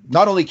so you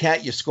not only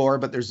can't you score,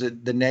 but there's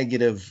the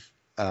negative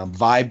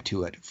vibe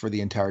to it for the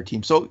entire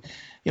team. So,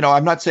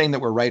 I'm not saying that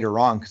we're right or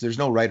wrong, because there's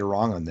no right or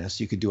wrong on this.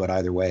 You could do it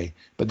either way,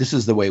 but this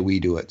is the way we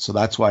do it. So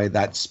that's why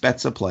that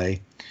Spezza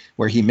play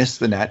where he missed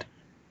the net.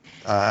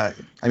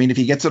 If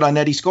he gets it on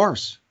net, he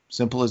scores.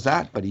 Simple as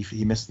that. But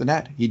he missed the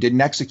net. He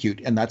didn't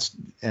execute,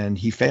 and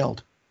he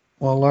failed.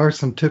 Well,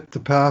 Larson tipped the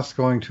pass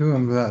going to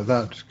him.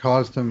 That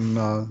caused him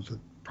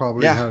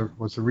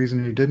was the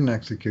reason he didn't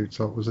execute.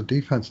 So it was a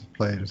defensive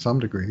play to some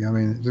degree.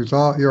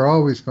 You're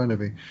always going to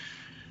be,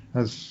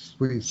 as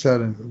we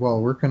said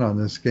while working on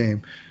this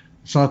game,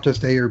 it's not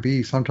just A or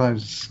B.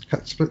 Sometimes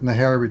it's splitting the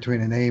hair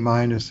between an A-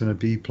 and a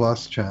B+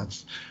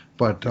 chance.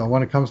 But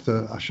when it comes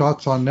to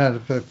shots on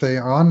net, if they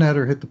are on net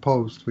or hit the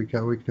post, we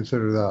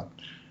consider that.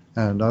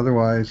 And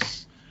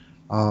otherwise,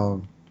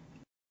 we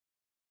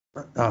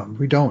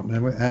don't.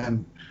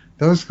 And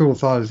the other school of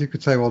thought is you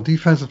could say, well,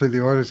 defensively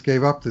the Oilers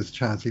gave up this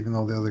chance even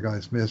though the other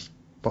guys missed.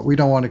 But we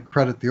don't want to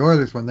credit the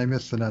Oilers when they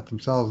miss the net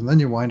themselves. And then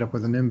you wind up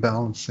with an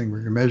imbalance thing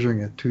where you're measuring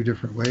it two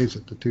different ways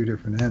at the two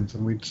different ends.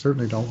 And we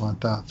certainly don't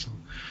want that. So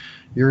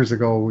years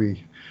ago,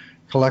 we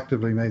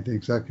collectively made the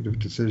executive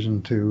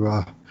decision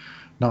to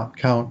not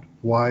count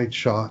wide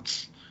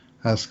shots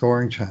as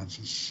scoring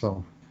chances.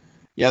 So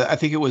yeah, I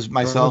think it was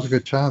myself. That was a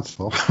good chance,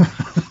 though.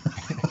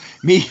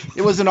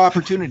 It was an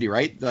opportunity,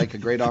 right? Like a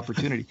great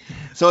opportunity.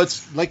 So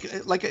it's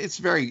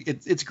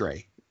it's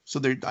gray. So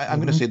I'm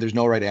going to say there's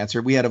no right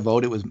answer. We had a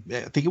vote.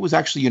 I think it was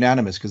actually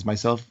unanimous because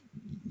myself,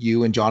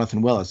 you, and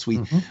Jonathan Willis,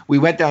 we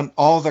went down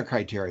all the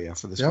criteria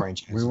for the scoring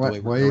chance. We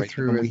went way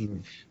through it.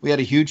 We had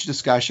a huge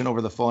discussion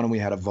over the phone, and we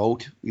had a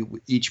vote.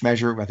 Each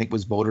measure, I think,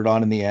 was voted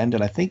on in the end,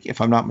 and I think,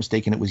 if I'm not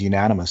mistaken, it was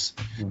unanimous.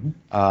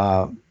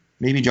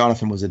 Maybe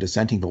Jonathan was a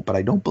dissenting vote, but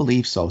I don't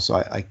believe so.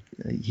 So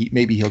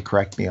maybe he'll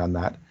correct me on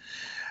that.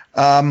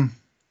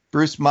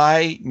 Bruce,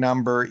 my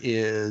number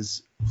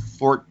is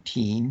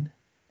 14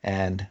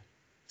 and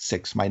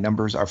 6. My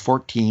numbers are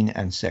 14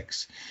 and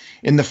 6.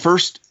 In the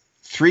first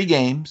 3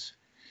 games,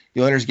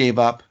 the Oilers gave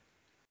up,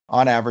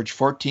 on average,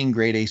 14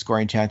 grade A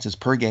scoring chances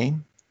per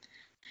game.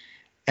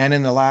 And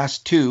in the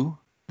last 2,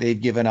 they've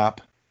given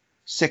up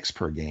 6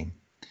 per game.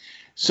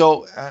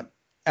 So,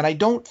 and I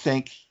don't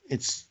think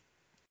it's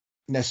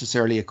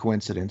necessarily a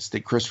coincidence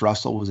that Chris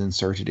Russell was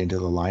inserted into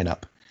the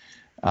lineup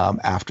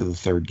after the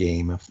 3rd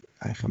game.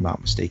 If I'm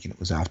not mistaken, it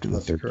was after the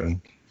 3rd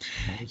game.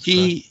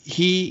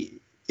 He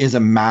is a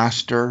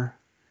master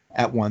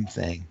at one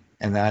thing,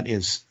 and that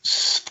is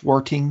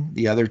thwarting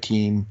the other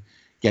team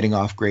getting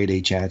off grade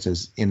A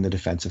chances in the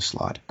defensive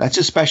slot. That's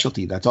his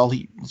specialty.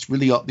 It's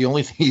really the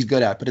only thing he's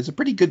good at, but it's a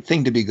pretty good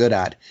thing to be good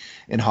at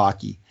in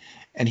hockey,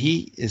 and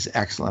he is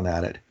excellent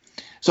at it.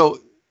 So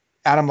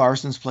Adam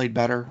Larsson's played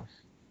better.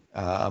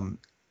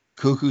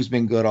 Cuckoo's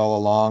been good all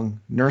along.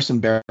 Nurse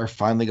and Bear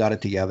finally got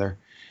it together.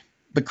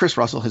 But Chris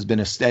Russell has been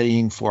a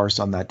steadying force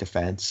on that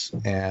defense.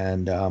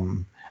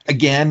 And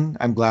again,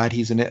 I'm glad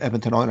he's an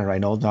Edmonton Oiler. I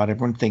know not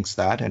everyone thinks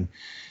that. And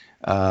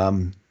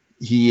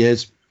he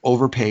is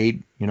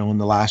overpaid, in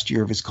the last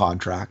year of his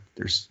contract.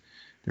 There's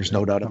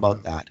no doubt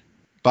about that.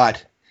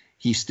 But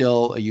he's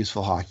still a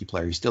useful hockey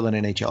player. He's still an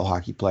NHL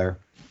hockey player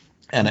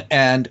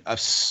and a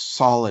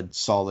solid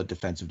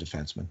defensive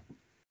defenseman.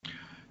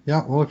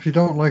 Yeah, well, if you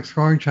don't like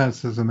scoring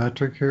chances as a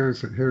metric,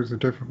 here's a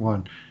different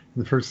one.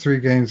 In the first 3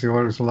 games, the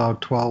Oilers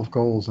allowed 12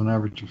 goals, an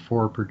average of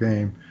 4 per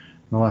game. In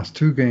the last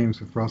 2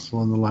 games with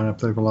Russell in the lineup,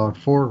 they've allowed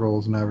 4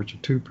 goals, an average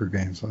of 2 per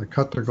game. So they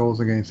cut their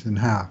goals against in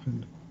half,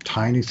 in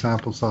tiny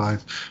sample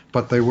size,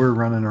 but they were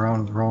running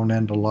around their own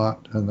end a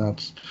lot, and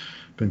that's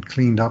been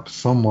cleaned up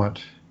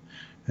somewhat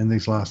in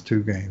these last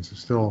 2 games. There's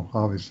still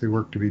obviously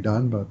work to be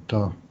done,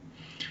 but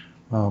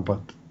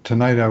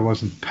tonight I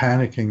wasn't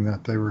panicking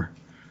that they were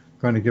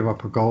going to give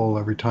up a goal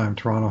every time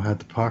Toronto had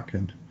the puck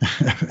in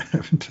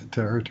Edmonton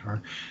territory.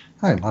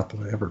 Not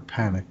that I ever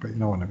panic, but you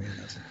know what I mean.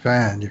 As a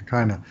fan, you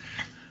kind of,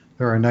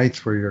 there are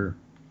nights where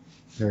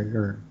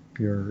you're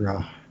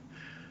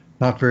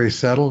not very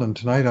settled. And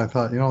tonight I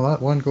thought, that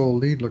 1-goal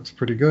lead looks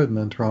pretty good, and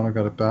then Toronto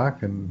got it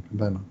back, and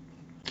then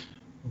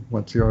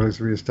once the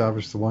Oilers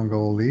reestablished the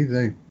 1-goal lead,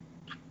 they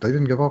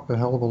didn't give up a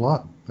hell of a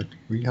lot. Like,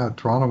 we had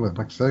Toronto with,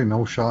 like I say,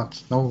 no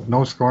shots,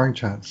 no scoring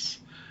chance.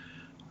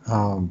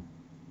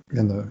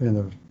 In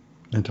the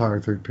entire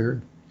third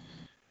period.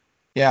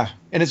 Yeah,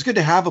 and it's good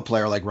to have a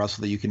player like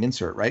Russell that you can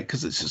insert, right?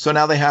 Because so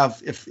now they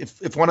have,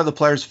 if one of the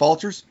players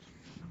falters,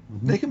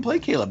 they can play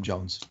Caleb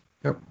Jones.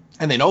 Yep.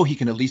 And they know he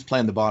can at least play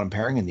in the bottom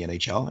pairing in the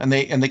NHL, and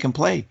they can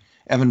play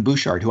Evan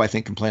Bouchard, who I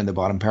think can play in the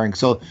bottom pairing.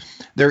 So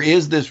there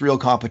is this real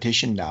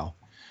competition now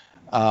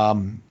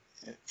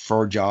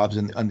for jobs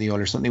on the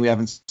Oilers, something we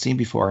haven't seen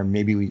before, and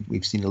maybe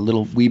we've seen a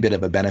wee bit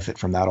of a benefit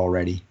from that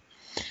already.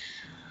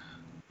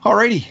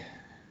 Alrighty.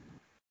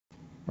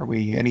 Are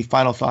we any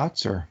final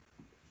thoughts, or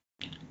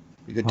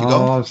we good to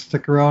go?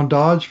 Stick around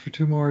Dodge for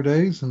 2 more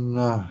days and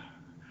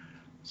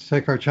let's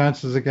take our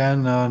chances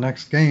again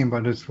next game.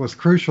 But it was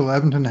crucial.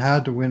 Edmonton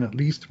had to win at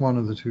least one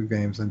of the 2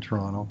 games in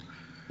Toronto.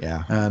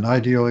 Yeah. And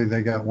ideally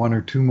they got 1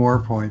 or 2 more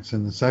points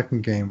in the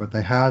second game, but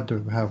they had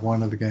to have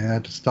one of the games. They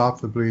had to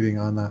stop the bleeding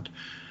on that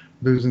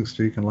losing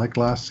streak. And like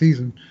last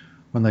season,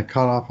 when they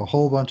cut off a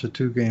whole bunch of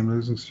 2-game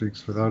losing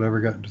streaks without ever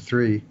getting to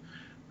 3,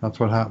 that's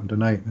what happened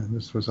tonight. And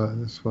this was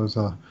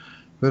a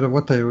bit of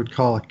what they would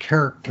call a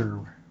character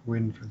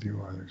win for the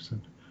Oilers. And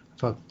I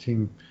thought the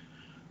team,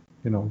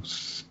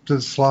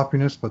 did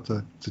sloppiness, but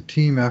the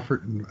team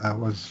effort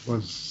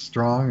was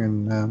strong,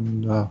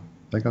 and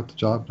they got the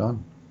job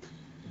done.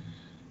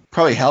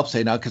 Probably helps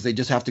now because they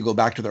just have to go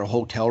back to their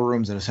hotel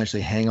rooms and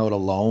essentially hang out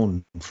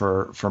alone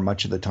for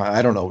much of the time.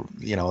 I don't know,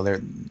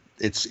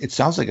 it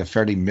sounds like a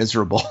fairly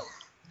miserable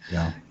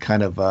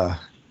kind of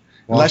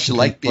unless you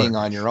like being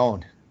on your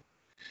own.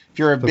 If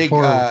you're a big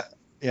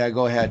yeah,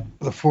 go ahead.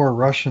 The 4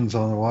 Russians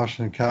on the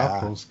Washington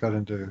Capitals got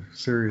into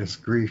serious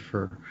grief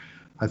for,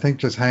 I think,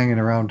 just hanging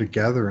around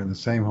together in the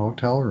same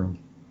hotel room.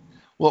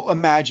 Well,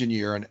 imagine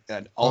you're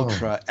an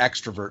ultra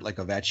extrovert like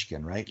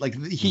Ovechkin, right? Like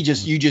you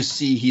just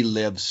see he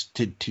lives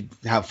to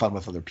have fun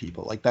with other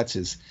people. Like that's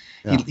his,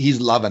 he's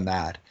loving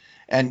that.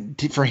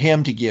 And for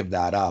him to give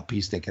that up,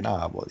 he's thinking,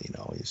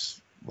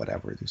 he's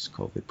whatever, there's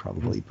COVID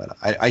probably, but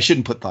I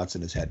shouldn't put thoughts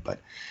in his head, but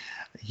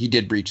he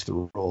did breach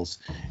the rules.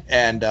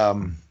 And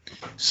I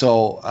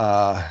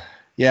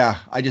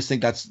just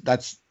think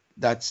that's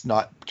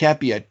can't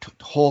be a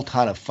whole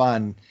ton of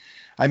fun.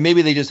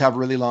 Maybe they just have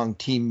really long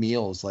team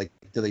meals. Like,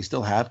 do they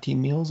still have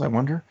team meals, I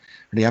wonder? Or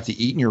do you have to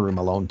eat in your room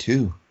alone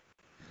too?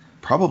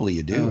 Probably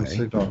you do.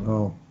 I don't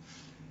know.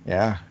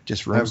 Yeah,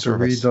 just room service. I have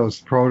to read those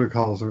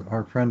protocols.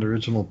 Our friend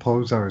Original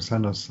Posar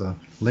sent us a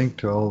link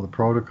to all the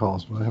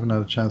protocols, but I haven't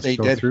had a chance to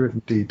go through it in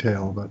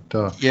detail. But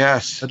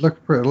yes, it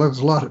looked pretty. There was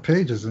a lot of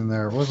pages in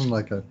there. It wasn't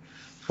like a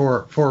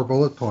four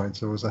bullet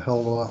points. It was a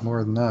hell of a lot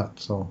more than that.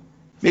 So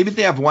maybe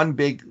they have one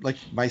big, like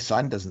my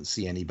son doesn't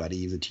see anybody.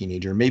 He's a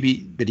teenager.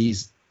 But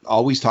he's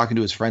always talking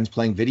to his friends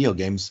playing video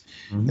games.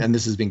 And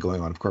this has been going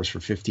on, of course, for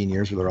 15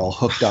 years, where they're all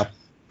hooked up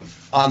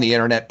on the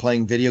internet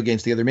playing video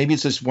games together. Maybe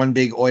it's just one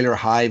big Oiler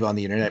hive on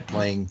the internet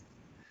playing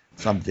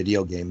some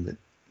video game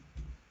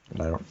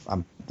that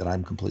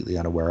I'm completely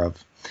unaware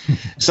of.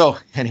 So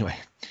anyway,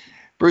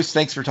 Bruce,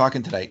 thanks for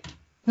talking tonight.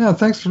 Yeah,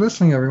 thanks for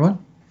listening,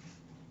 everyone.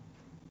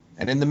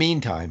 And in the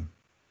meantime,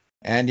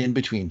 and in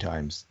between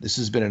times, this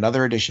has been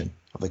another edition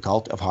of the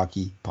Cult of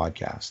Hockey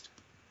podcast.